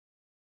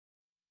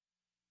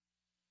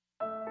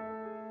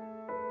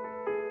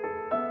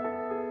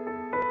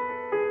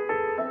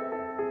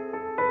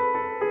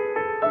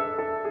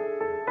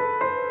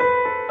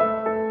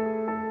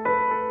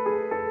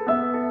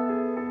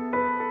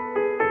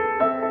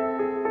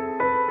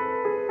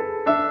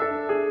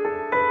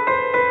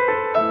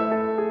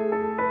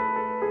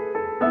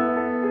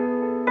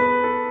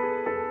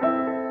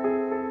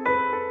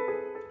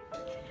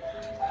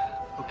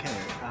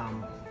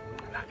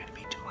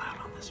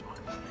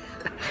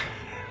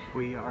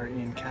We are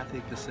in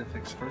Cathay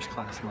Pacific's first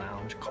class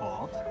lounge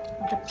called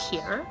the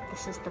Pier.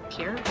 This is the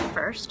Pier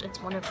First.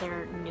 It's one of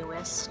their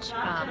newest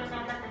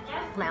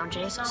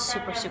lounges.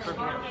 Super, super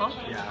beautiful.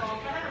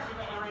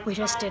 Yeah. We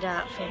just did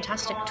a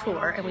fantastic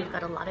tour, and we've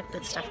got a lot of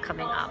good stuff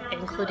coming up,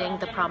 including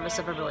the promise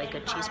of a really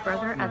good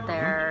cheeseburger at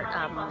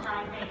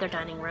their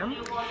dining room,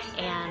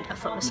 and a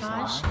foot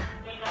massage.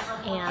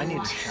 And I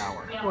need a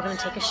shower. We're gonna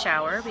take a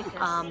shower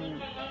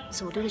because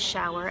so we'll do the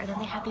shower, and then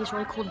they have these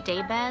really cool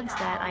day beds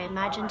that I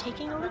imagine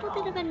taking a little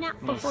bit of a nap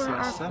before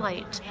our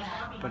flight.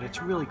 But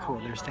it's really cool.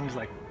 There's things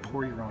like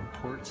pour your own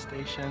port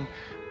station.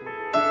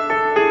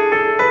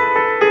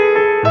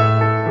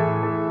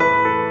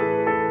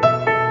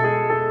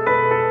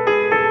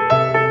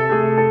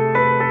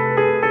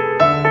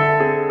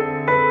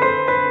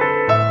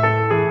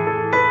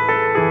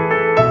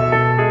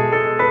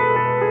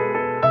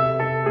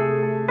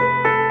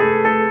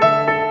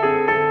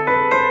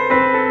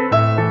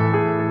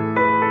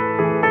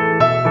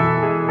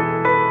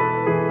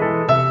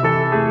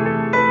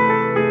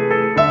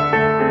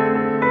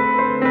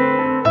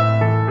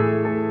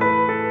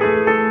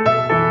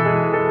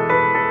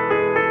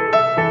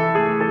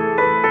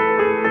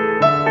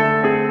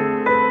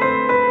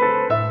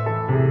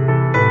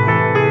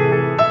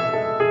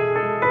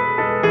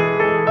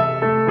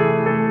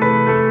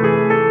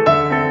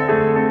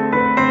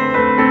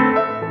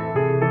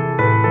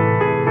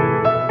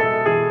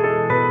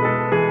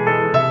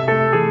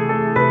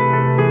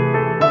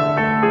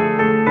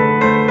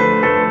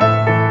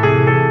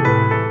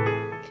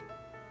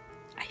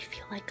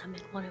 I'm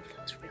in one of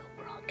those real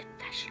world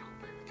confessional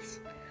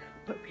booths,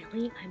 but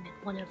really I'm in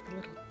one of the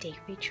little day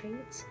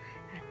retreats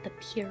at the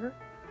Pier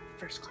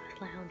First Class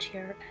Lounge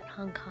here at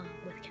Hong Kong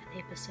with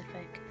Cathay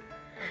Pacific.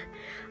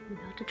 I'm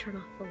about to turn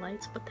off the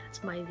lights, but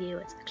that's my view.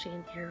 It's actually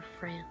an Air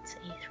France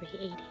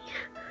A380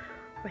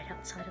 right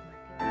outside of my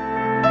view.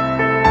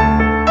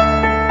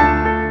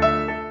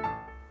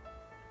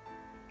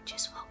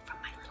 Just woke from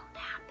my little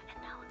nap,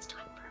 and now it's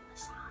time for a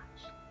massage.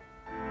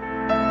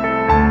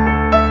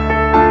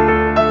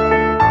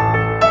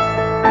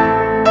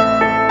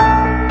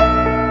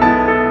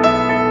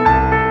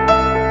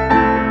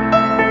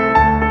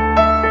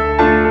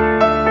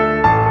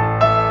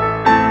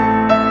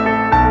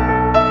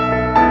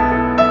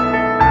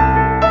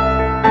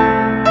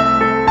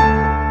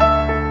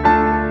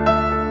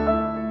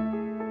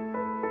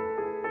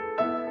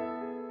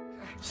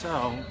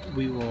 So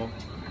we will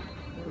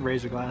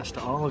raise a glass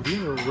to all of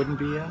you. It wouldn't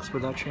be us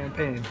without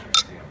champagne.